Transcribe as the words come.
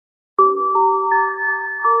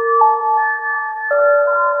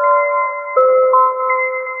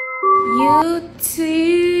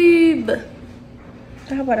YouTube.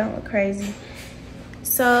 I hope I don't look crazy.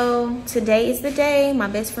 So today is the day. My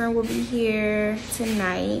best friend will be here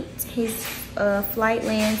tonight. His flight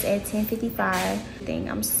lands at 10:55.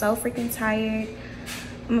 I'm so freaking tired.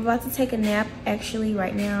 I'm about to take a nap actually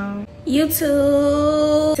right now.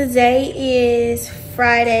 YouTube. Today is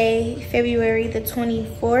Friday, February the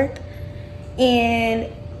 24th. And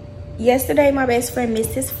yesterday my best friend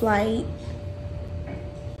missed his flight.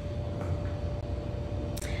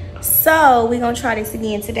 So we're gonna try this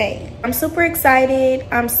again today. I'm super excited.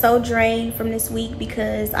 I'm so drained from this week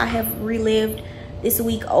because I have relived this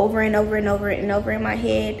week over and over and over and over in my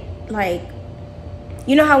head. Like,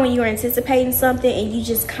 you know how when you're anticipating something and you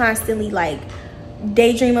just constantly like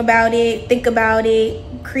daydream about it, think about it,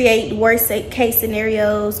 create worst case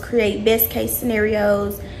scenarios, create best case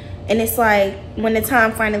scenarios, and it's like when the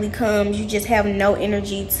time finally comes, you just have no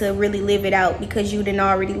energy to really live it out because you done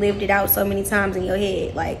already lived it out so many times in your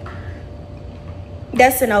head. Like,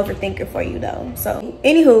 that's an overthinker for you though. So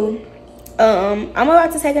anywho, I'm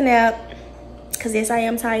about to take a nap because yes, I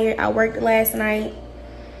am tired. I worked last night.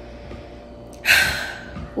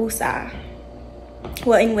 Woosah.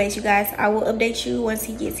 Well, anyways, you guys, I will update you once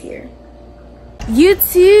he gets here.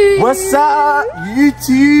 YouTube. What's up,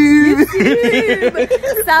 YouTube?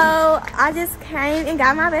 So I just came and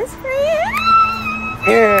got my best friend.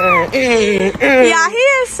 Yeah, he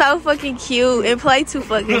is so fucking cute and play too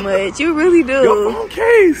fucking much. You really do. Your phone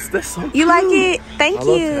case, that's so cute. You like it? Thank you.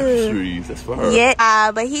 I love tapestries. That's for her.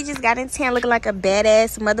 Yeah, but he just got in town looking like a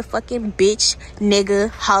badass motherfucking bitch, nigga,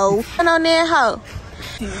 hoe. Come on there, hoe.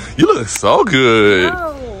 You look so good.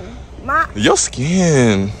 Oh, your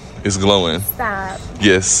skin is glowing. Stop.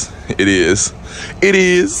 Yes, it is. It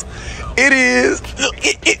is. It is.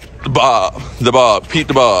 The bob. The bob. Peep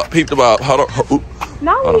the bob. Peep the bob. Hold on.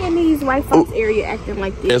 No, we in these white folks area acting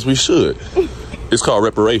like this. As we should. It's called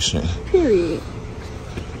reparation. Period.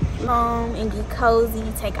 And get cozy,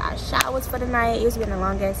 take our showers for the night. It's been a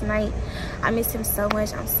long ass night. I miss him so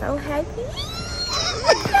much. I'm so happy.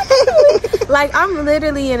 Like, I'm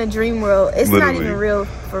literally in a dream world. It's not even real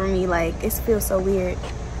for me. Like, it feels so weird.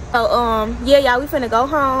 So yeah, y'all, we finna go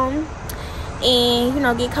home and, you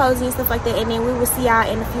know, get cozy and stuff like that, and then we will see y'all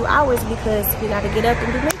in a few hours because we gotta get up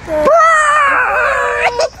and do makeup.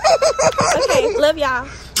 Okay, love y'all.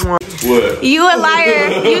 What? You a liar.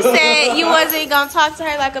 You said you wasn't gonna talk to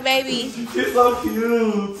her like a baby. She's so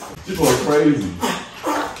cute. She's going crazy.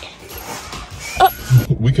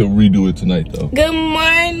 We can redo it tonight though. Good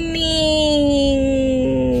morning,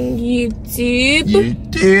 YouTube.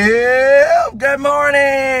 YouTube. Good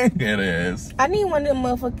morning. It is. I need one of them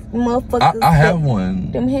motherfuckers. I have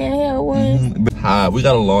one. Them handheld ones. Hi, we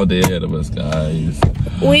got a long day ahead of us, guys.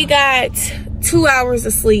 We got 2 hours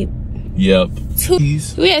of sleep. Yep. We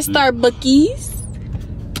at Starbucks.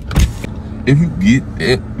 If you get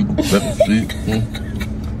it,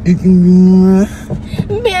 you can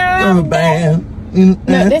bam. No,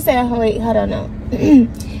 this sound. Wait, hold on. No. You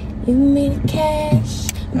made it cash.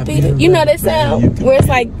 You know that sound where it's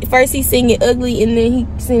like first he's singing ugly and then he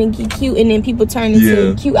singing cute and then people turn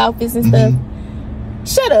into cute outfits and stuff.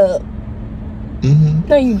 Shut up.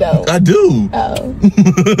 No, you don't. I do. Oh.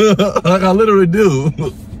 Like I literally do.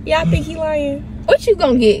 Y'all think he lying? What you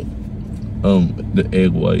gonna get? The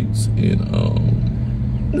egg whites and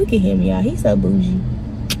Look at him, y'all. He's so bougie.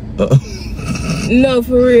 No,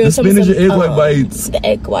 for real. The spinach and egg white bites. The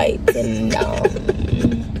egg whites and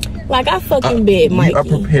like I fucking bet, Mikey. We are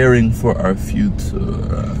preparing for our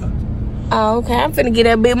future. Oh, okay. I'm finna get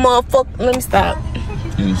a bit more Let me stop.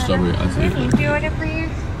 And strawberry ice cream. Can you order, please?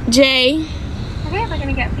 Jay. Okay, we're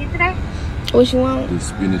gonna get pizza today. What you want? The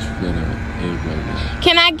spinach feta egg white wrap.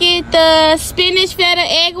 Can I get the spinach feta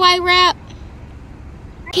egg white wrap?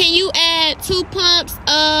 Can you add 2 pumps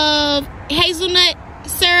of hazelnut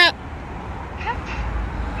syrup?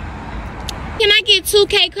 Can I get 2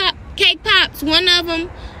 cake pops? One of them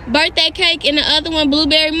birthday cake and the other one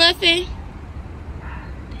blueberry muffin?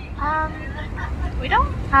 We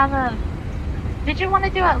don't have a... Did you want to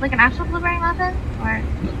do like an actual blueberry muffin? Or?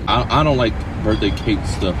 I don't like birthday cake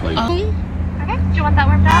stuff like that. Okay, do you want that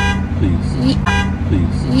warmed up? Please.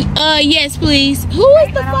 Please. Yes, please. Who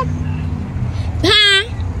is the fuck? Huh?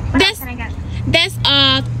 What else can I get? That's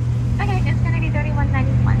Okay, it's gonna be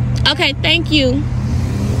 $31.91. Okay, thank you.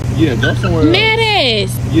 Yeah, go somewhere else.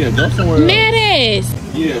 Menace. Yeah, go somewhere else. Menace.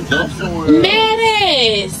 Yeah, go somewhere else.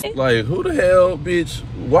 Menace. Like, who the hell, bitch?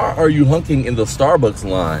 Why are you hunking in the Starbucks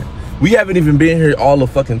line? We haven't even been here all the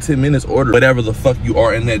fucking 10 minutes order whatever the fuck you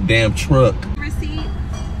are in that damn truck. Receipt.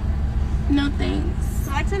 No thanks.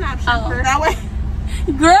 Select an option Oh. first. That way.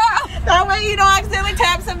 Girl. That way you don't accidentally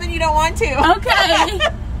tap something you don't want to. Okay.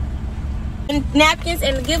 And napkins,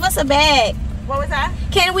 and give us a bag. What was that?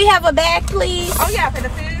 Can we have a bag, please? Oh yeah, for the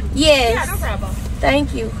food? Yes. Yeah, no problem.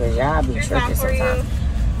 Thank you, because y'all be tripping sometimes.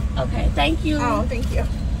 Okay, thank you. Oh, thank you.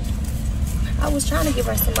 I was trying to give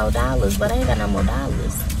her some more dollars, but I ain't got no more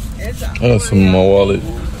dollars. I got some in my wallet.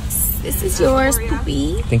 This is yours,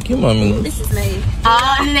 Poopy. Thank you, mommy. This is me.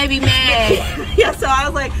 Oh, and then they be mad. Yeah, so I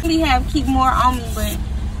was like, We have keep more on me, but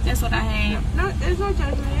that's what I have. no, there's no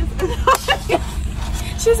judgment.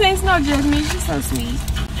 She says no judgment. She's so sweet.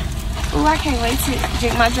 Oh, I can't wait to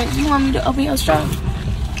drink my drink. You want me to open your straw?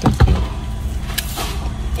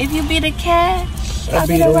 If you be the cash, I'll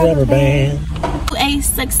be the rubber band. A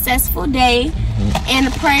successful day,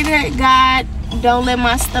 and pray to God don't let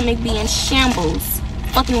my stomach be in shambles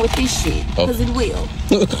fucking with this shit, because it will.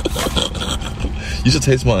 You should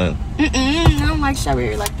taste mine. I don't like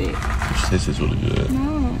strawberry like that. You should taste this really good.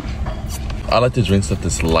 No. I like to drink stuff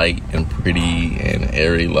that's light and pretty and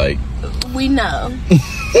airy, like. We know.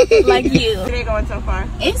 Like you. Where they going so far?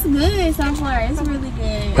 It's good so far. It's really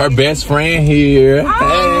good. Her best friend here.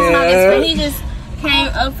 Oh, my best friend. He just came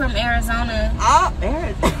up from Arizona. Oh,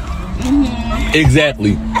 there.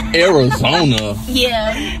 Exactly. Arizona.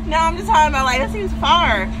 Yeah. No, I'm just talking about like that seems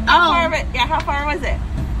far. How far was it?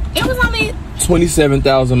 It was only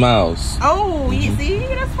 27,000 miles. Oh, you see,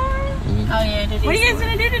 that's far. Oh yeah, it is. What are you guys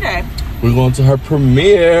gonna do today? We're going to her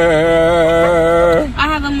premiere. I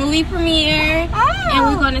have a movie premiere, and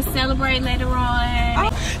we're going to celebrate later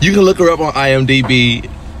on. You can look her up on IMDb.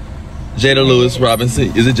 Jada Lewis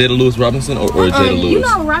Robinson. Is it Jada Lewis Robinson or Jada Lewis? You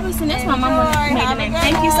know Robinson, that's my mama's maiden name.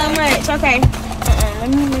 Thank you so much. Okay. Let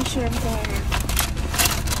me make sure everything is.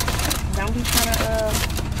 Don't be trying to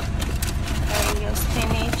your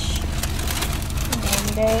spinach. And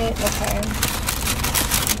that. Okay.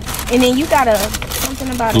 And then you got something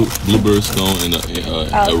about blueberry scone and a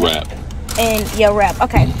wrap. And your wrap.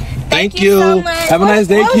 Okay. Thank you. So much. Have a nice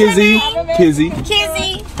day, Kizzy. Kizzy.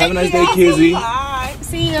 Kizzy. Have a nice day, Kizzy. Bye.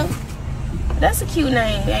 See you. That's a cute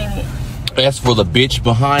name, ain't it? As for the bitch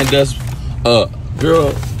behind us,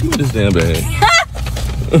 girl, give me this damn bag.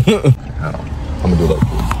 I'm gonna do it like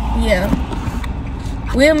this. Yeah.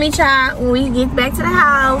 We'll meet y'all when we get back to the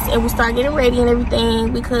house and we start getting ready and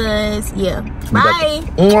everything because, yeah. Bye.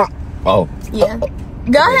 Oh. Yeah.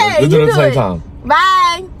 Go ahead. Let's do it at the same time.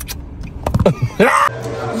 Bye.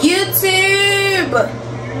 YouTube.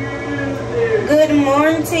 Good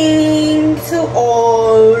morning to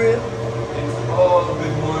all.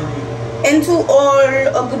 Good morning. And to all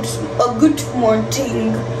a good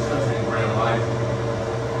morning.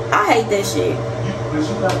 I hate that shit.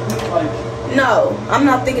 No, I'm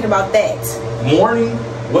not thinking about that. Morning?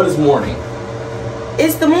 What is morning?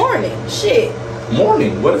 It's the morning. Shit.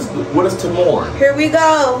 Morning? What is to mourn? Here we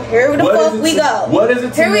go. Here the fuck we go. What is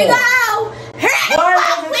it to Here we mourn? go. Here the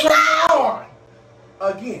fuck we go.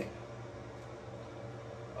 Again.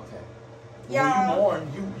 Okay. Y'all, when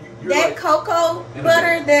you mourn, you're that like, cocoa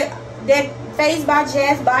butter, that Phase by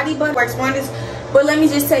Jazz body butter works wonders. But let me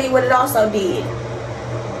just tell you what it also did.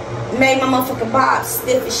 Made my motherfucking bob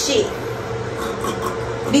stiff as shit.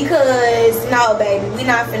 Because no, baby, we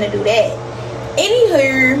not finna do that.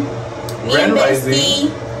 Anywho, me and Bestie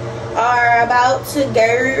are about to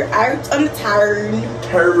go out on the turn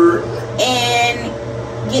and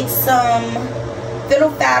get some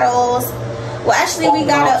fiddle faddles. Well, actually, we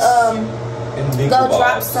gotta go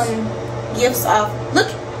drop some gifts off. Look,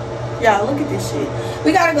 y'all, look at this shit.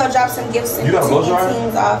 We gotta go drop some gifts and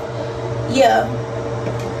things off. Yeah.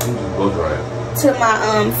 To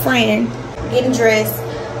my friend, getting dressed.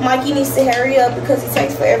 Mikey needs to hurry up because it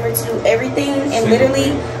takes forever to do everything, and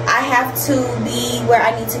literally I have to be where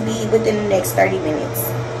I need to be within the next 30 minutes.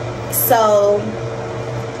 So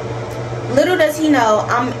little does he know,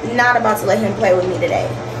 I'm not about to let him play with me today.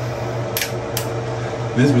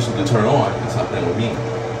 This bitch can turn on and stop playing with me.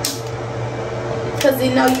 Because they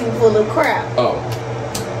know you full of crap. Oh.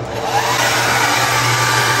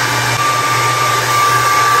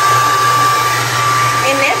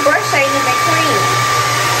 And that brush ain't even clean.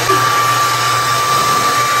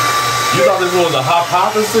 You thought this was a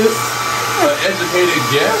hypothesis? An educated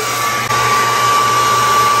guess?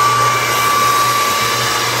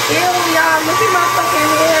 Ew, y'all, look at my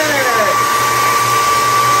fucking hair.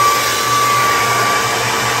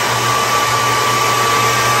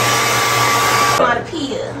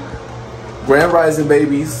 Grand Rising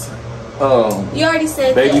babies. You already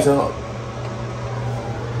said babies that.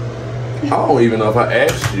 I don't even know if I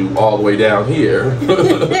asked you all the way down here.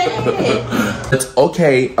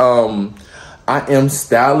 Okay, I am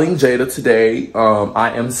styling Jada today.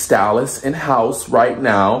 I am stylist in house right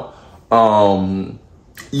now.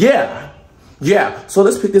 Yeah. So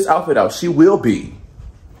let's pick this outfit out. She will be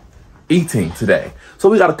eating today. So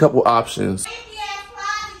we got a couple options.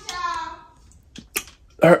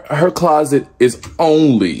 Her closet is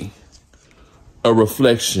only a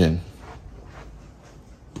reflection.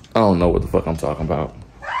 I don't know what the fuck I'm talking about.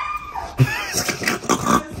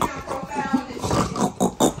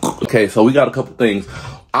 Okay, so we got a couple things.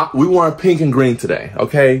 We wearing pink and green today,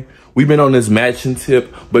 okay? We've been on this matching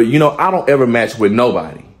tip, but you know, I don't ever match with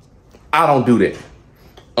nobody. I don't do that.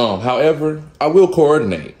 However, I will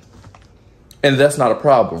coordinate. And that's not a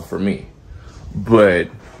problem for me. But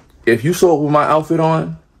if you show up with my outfit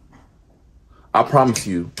on, I promise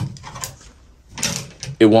you,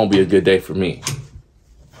 it won't be a good day for me.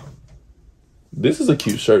 This is a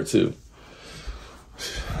cute shirt too.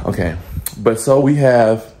 Okay, but so we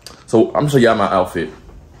have, so I'm gonna show y'all my outfit.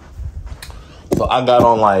 So I got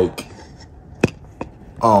on like,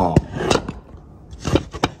 I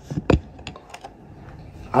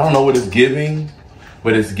don't know what it's giving,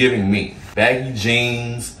 but it's giving me. Baggy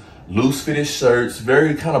jeans, loose fitted shirts,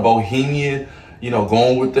 very kind of bohemian, you know,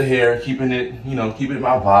 going with the hair, keeping it, you know, keeping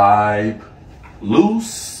my vibe.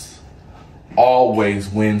 Loose always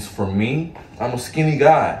wins for me. I'm a skinny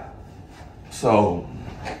guy, so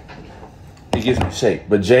it gives me shape.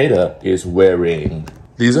 But Jada is wearing,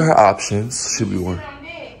 these are her options. Should be one.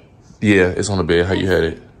 Yeah, it's on the bed. How you had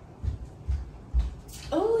it?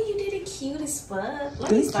 Oh, you did it cute as fuck.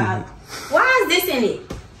 Let me stop. Why is this in it?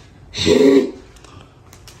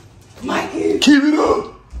 Mikey, keep it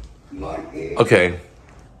up. Mikey. Okay.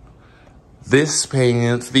 These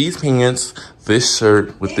pants, this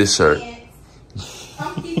shirt with this shirt.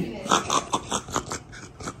 I'm keeping it.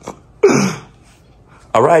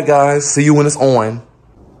 All right, guys. See you when it's on.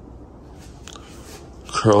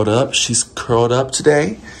 Curled up. She's curled up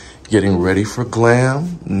today. Getting ready for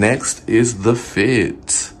glam. Next is the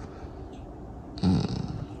fit.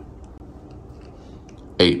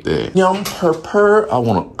 Ate that. Yum, purr. I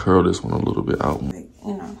want to curl this one a little bit out. You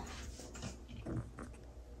know.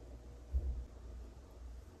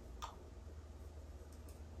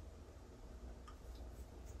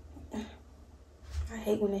 I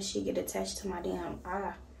hate when that shit get attached to my damn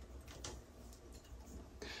eye.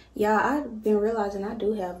 Yeah, I've been realizing I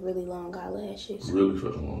do have really long eyelashes. Really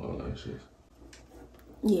fucking long eyelashes.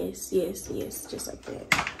 Yes, just like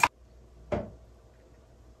that.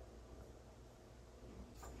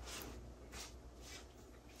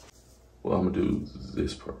 Well, I'm gonna do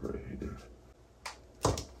this part right here.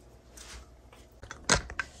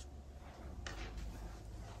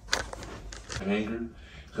 Hanger,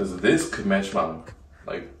 because this could match my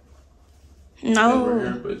no,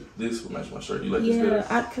 hair, but this will match my shirt. You like this yeah,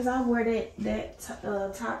 better? because I wear that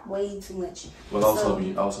top way too much. Well, I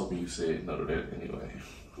was hoping you said no to that anyway.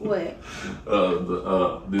 What?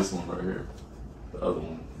 This one right here, the other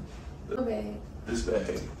one. Okay. This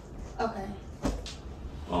bag. Okay.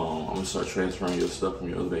 I'm gonna start transferring your stuff from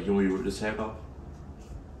your other bag. You want me to rip this tag off?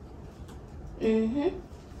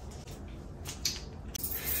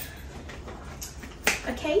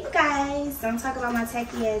 Okay, you guys, don't talk about my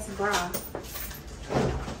tacky ass bra. I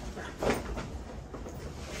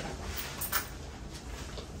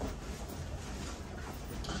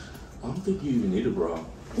don't think you even need a bra.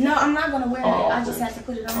 No, I'm not gonna wear that. Oh, I just okay. have to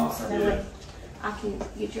put it on so that way I can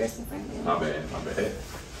get dressed in front of you. My bad.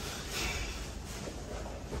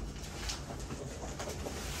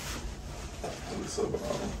 So,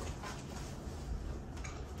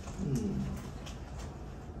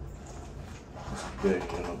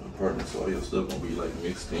 back in an apartment, so all your stuff gonna be like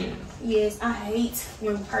mixed in. Yes, I hate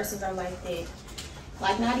when purses are like that.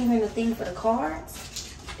 Like not even a thing for the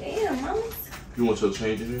cards. Damn, mama. You want your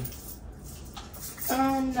change in here?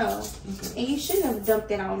 No. Okay. And you shouldn't have dumped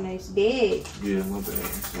that on this bed. Yeah, my bad.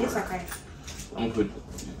 Sorry. It's okay. I'm gonna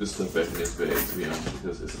put this stuff back in this bag, to be honest,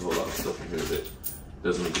 because there's a whole lot of stuff in here that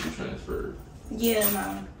doesn't need to be transferred. Yeah,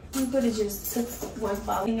 no. You could have just took one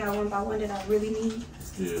by one that I really need.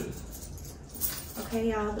 Yeah. Okay,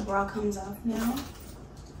 y'all, the bra comes off now.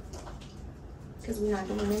 Because we're not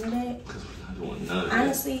doing none of that. Because we're not doing none of that.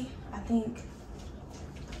 Honestly, I think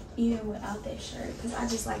even without that shirt, because I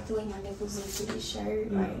just like the way my nipples look to this shirt.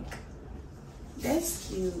 Yeah. Like, that's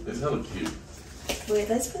cute. It's hella cute. But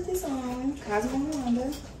let's put this on. Cause I want to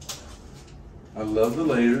wonder. I love the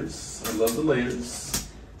layers.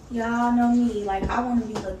 Y'all know me. Like, I want to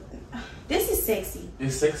be looking. This is sexy.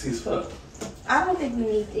 It's sexy as fuck. I don't think we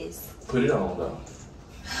need this. Put it on, though.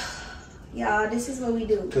 Y'all, this is what we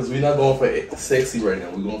do. Because we're not going for sexy right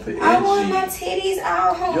now. We're going for edgy. I want my titties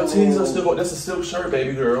out. Your titties are still going. That's a silk shirt,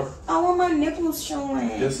 baby girl. I want my nipples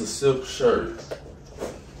showing. That's a silk shirt.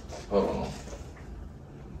 Hold on.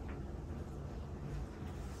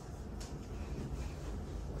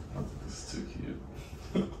 This is too cute.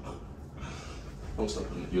 Don't stop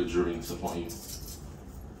putting your jewelry and stuff on you.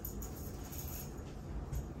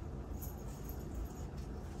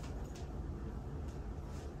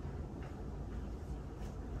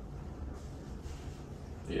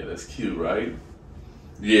 Yeah, that's cute, right?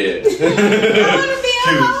 Yeah. Cute as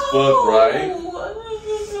fuck, right?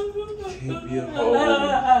 Can't be a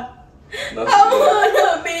hoe. I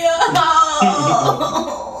wanna be a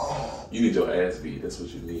hoe. You need your ass beat. That's what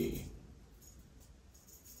you need.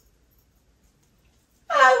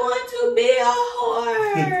 I want to be a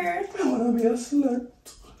whore. I wanna be a slut.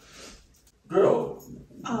 Girl,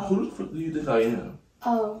 who the fuck do you think I am?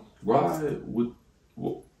 Oh. Why? What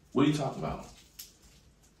are you talking about?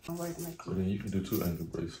 I'll work my So then you can do 2 ankle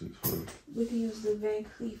bracelets first. We can use the Van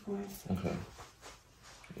Cleef one. Okay.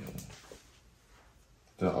 Yeah.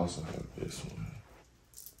 That also have this one.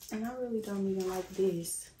 And I really don't even like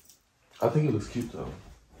this. I think it looks cute though.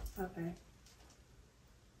 Okay.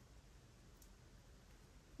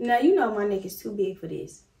 Now you know my neck is too big for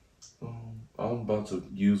this. I'm about to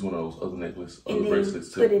use one of those other necklaces, And other then bracelets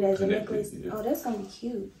to put it as a connect necklace. it. Yeah. Oh, that's gonna be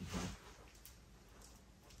cute.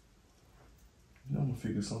 I'm gonna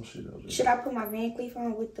figure some shit out. Should I put my Van Cleef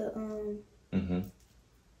on with the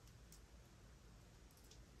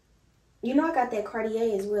You know I got that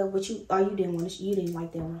Cartier as well, but you didn't want to. You didn't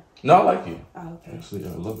like that one. No, I like it. Oh, okay. Actually, I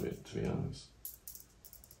love it. To be honest,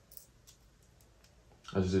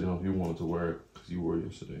 I just didn't know if you wanted to wear it because you wore it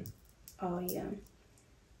yesterday. Oh yeah.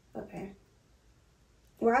 Okay.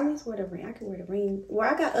 Well, at least wear the ring. I can wear the ring. Well,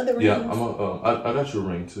 I got other rings. Yeah, I got you a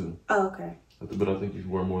ring too. Oh, okay. But I think you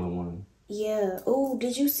can wear more than one. Yeah. Oh,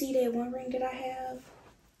 did you see that one ring that I have?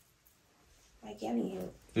 Like, I need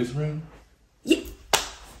help. This ring? Yeah.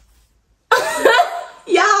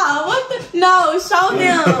 Y'all, what the? No, show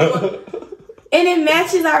them. And it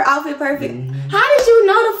matches our outfit perfect. How did you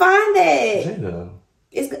know to find that? Jada.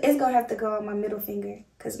 It's gonna have to go on my middle finger,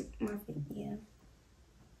 cause yeah.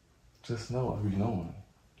 Just know I be knowing.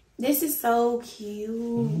 This is so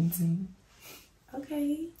cute.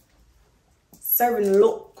 Okay. Serving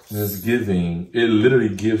look. It's giving. It literally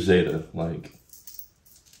gives Jada like.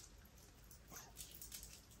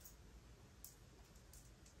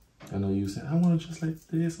 I know you said I want to just like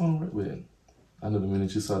this on right with. I know the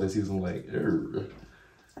minute you saw this, he was like, "Err."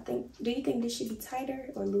 Do you think this should be tighter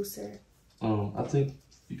or looser? I think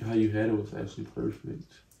how you had it was actually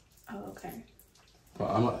perfect. Oh, okay.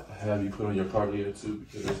 But I'm gonna have you put on your Cartier too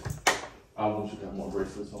because I want you to have more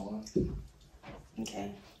bracelets on.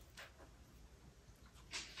 Okay.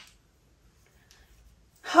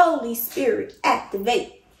 Holy Spirit,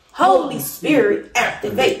 activate. Holy Spirit,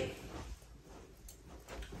 activate.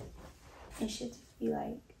 It should be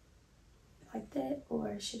like that,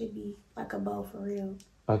 or should it be like a bow for real?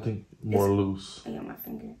 I think more loose. I got my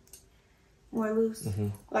finger. More loose?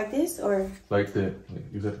 Like this, or? Like that.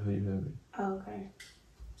 Like exactly how you have it. Oh, okay.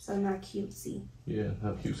 So not cutesy. Yeah,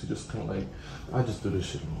 not cutesy. Just kind of like, I just do this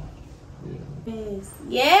shit more. Yeah.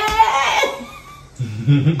 Yes.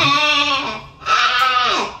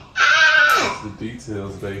 It's the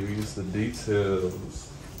details, baby. It's the details.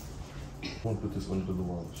 I want to put this under the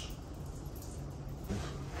wash.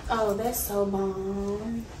 Oh, that's so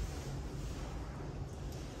bomb.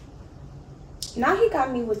 Now he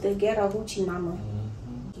got me with the ghetto hoochie mama.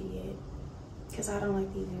 Because I don't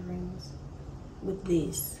like these earrings with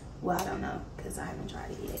this. Well, I don't know because I haven't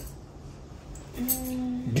tried it yet.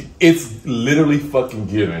 It's literally fucking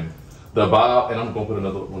giving. The bob, and I'm going to put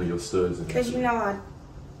another one of your studs in. Because you know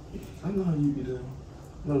I know how you get it.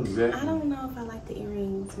 I know exactly. I don't know if I like the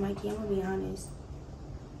earrings, Mikey. I'm going to be honest.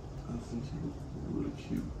 I think you're really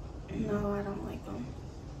cute. No, I don't like them.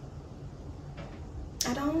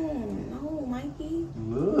 I don't know, Mikey.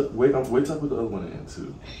 Look, wait till I put the other one in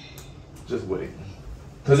too. Just wait.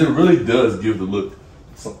 Because it really does give the look.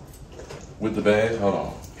 So, with the bag, hold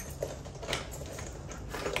on.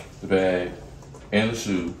 The bag and the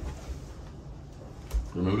shoe.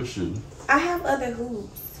 Remove the shoe. I have other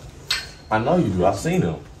hoops. I know you do. I've seen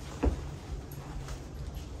them.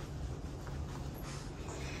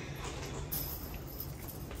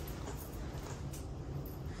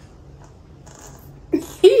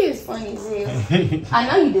 He is funny as hell. I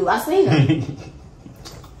know you do. I seen him.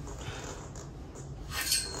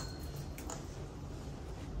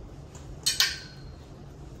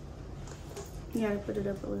 You gotta put it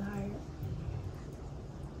up a little higher.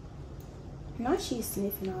 Now she's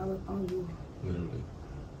sniffing all up on you. Literally.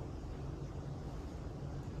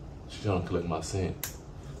 She's trying to collect my scent.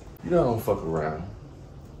 You know I don't fuck around.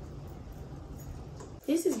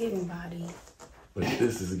 This is giving body. But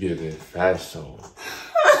this is giving fashion.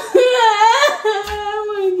 I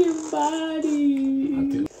want to give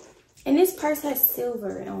body. And this purse has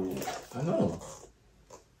silver on it. I know.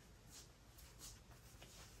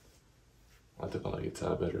 I think I like it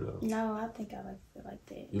tied better though. No, I think I like it like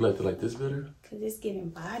that. You like it like this better? Cause it's giving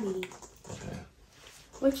body. Okay.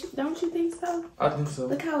 Don't you think so? I think so.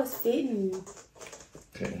 Look how it's fitting.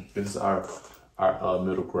 Okay, this is our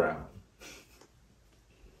middle ground.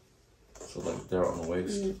 So like there on the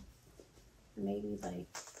waist. Maybe like,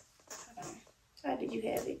 hold on. How did you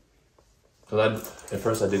have it? Cause at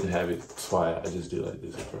first I didn't have it. That's why I just did like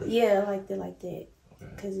this at first. Yeah, I like that like that.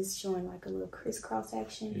 Okay. Cause it's showing like a little crisscross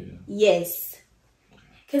action. Yeah. Yes.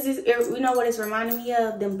 Cause you know what it's reminding me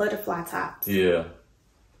of? Them butterfly tops. Yeah.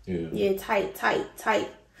 Yeah. Yeah, tight. Get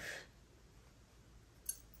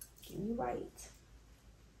me right.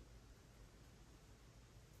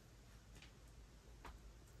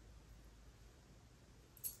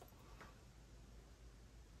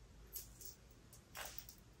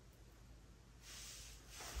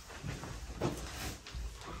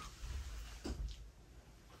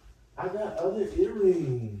 I got other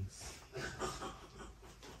earrings.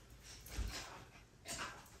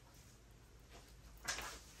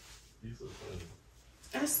 These are funny.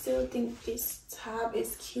 I still think this top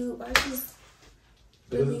is cute. I just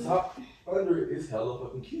The top under it is hella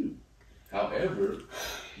fucking cute. However,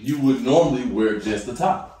 you would normally wear just the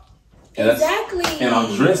top. And exactly. And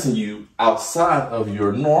I'm dressing you outside of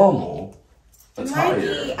your normal attire.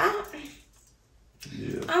 Mikey,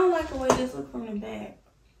 Yeah. I don't like the way this looks from the back.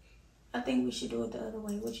 I think we should do it the other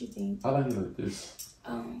way. What you think? I like it like this.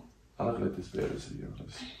 I like it like this better, to be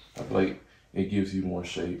honest. I feel like it gives you more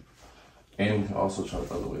shape. And we can also try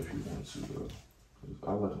the other way if you want to, though.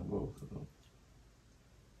 I like them both.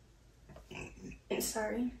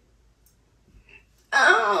 Sorry.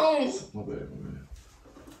 Oh! My bad.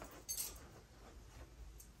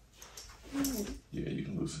 Yeah, you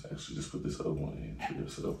can loosen. Actually, just put this other one in for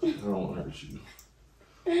yourself. I don't want to hurt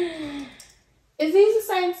you. Is these the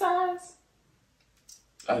same size?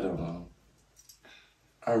 I don't know.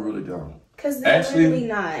 I really don't. Cause they're actually, really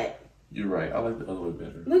not. You're right. I like the other way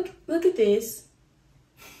better. Look at this.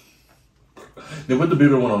 Then put the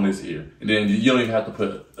bigger one on this ear, and then you don't even have to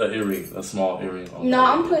put an earring, a small earring on. No,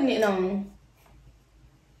 I'm putting it on.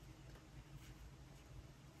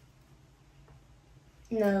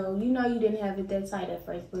 No, you know you didn't have it that tight at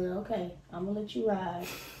first, but okay, I'm gonna let you ride.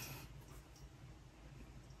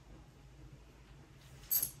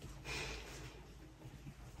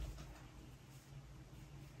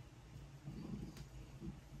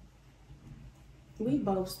 We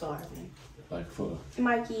both starving. Like for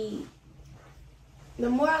Mikey,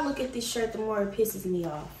 the more I look at this shirt, the more it pisses me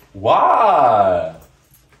off. why?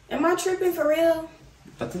 Am I tripping for real?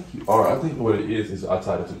 I think you are. I think what it is I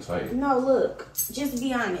tied it too tight. No, look. Just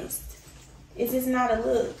be honest. Is this not a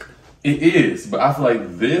look? It is, but I feel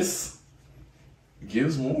like this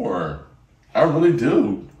gives more. I really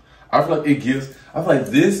do. I feel like it gives. I feel like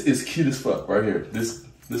this is cute as fuck right here. This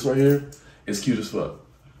right here is cute as fuck.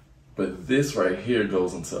 But this right here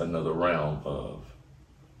goes into another realm of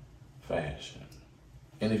fashion.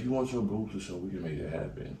 And if you want your boobs to show, we can make it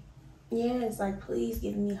happen. Yeah, it's like, please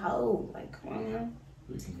give me hope. Like, come on.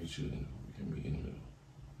 We can meet you in. We can meet in the middle.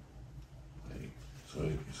 Like, so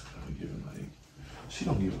it's kind of giving like she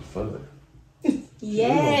don't give a fuck.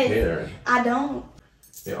 Yes. She don't care. I don't.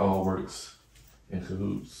 It all works in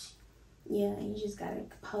cahoots. Yeah, you just gotta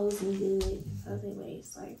pose me good. Other way,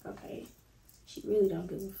 it's like, okay, she really don't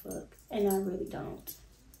give a fuck, and I really don't.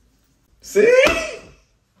 See?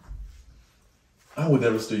 I would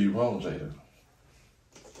never steer you wrong, Jada.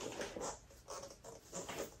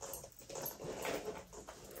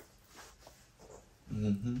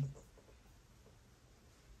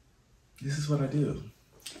 This is what I do.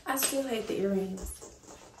 I still hate the earrings.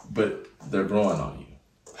 But they're growing on you.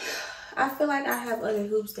 I feel like I have other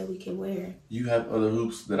hoops that we can wear. You have other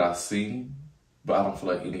hoops that I've seen, but I don't feel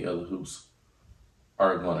like any other hoops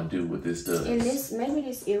are gonna do what this does. And maybe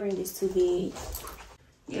this earring is too big.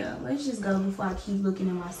 Yeah, let's just go before I keep looking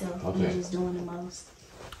at myself and I'm just doing the most.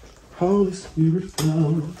 Holy Spirit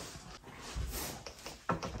flow.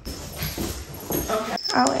 Okay.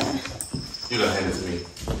 Oh yeah. You gotta hand it to me.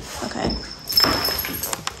 Okay.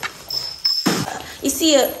 You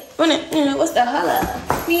see it? What's the holla?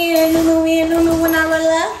 When I roll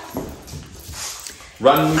up.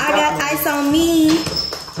 Run. I got ice on me.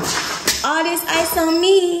 All this ice on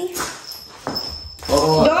me.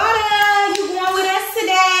 Daughter, you going with us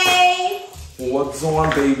today? What's on,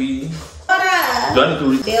 baby? Daughter. Done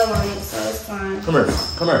it. Bell on it, so it's fine. Come here.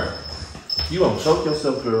 Come here. You gonna choke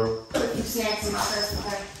yourself, girl. Put these snacks in my purse,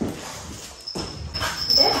 okay?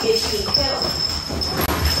 That bitch need help.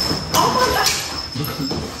 Oh my God.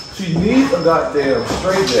 She needs a goddamn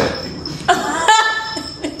straight jacket.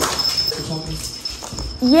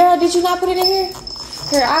 Yeah, did you not put it in here?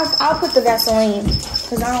 Here, I'll put the Vaseline.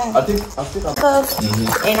 Cause I think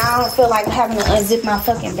and I don't feel like having to unzip my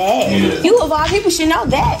fucking bag. Yeah. You of all people should know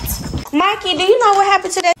that. Mikey, do you know what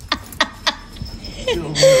happened to that?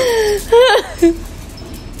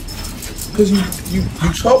 Cause you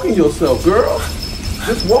choking yourself, girl.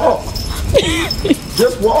 Just walk.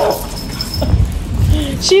 Just walk.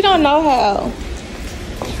 She don't know how.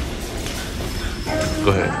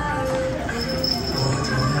 Go ahead.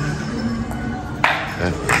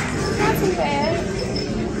 Okay. Not too bad.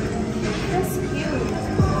 That's cute.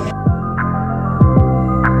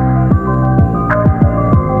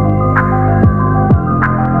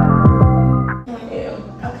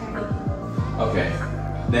 Okay.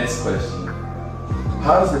 Next question.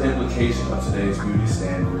 How does the implication of today's beauty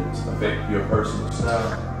standards affect your personal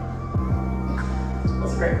style?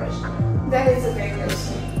 That's a great question. That is a great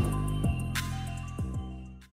question.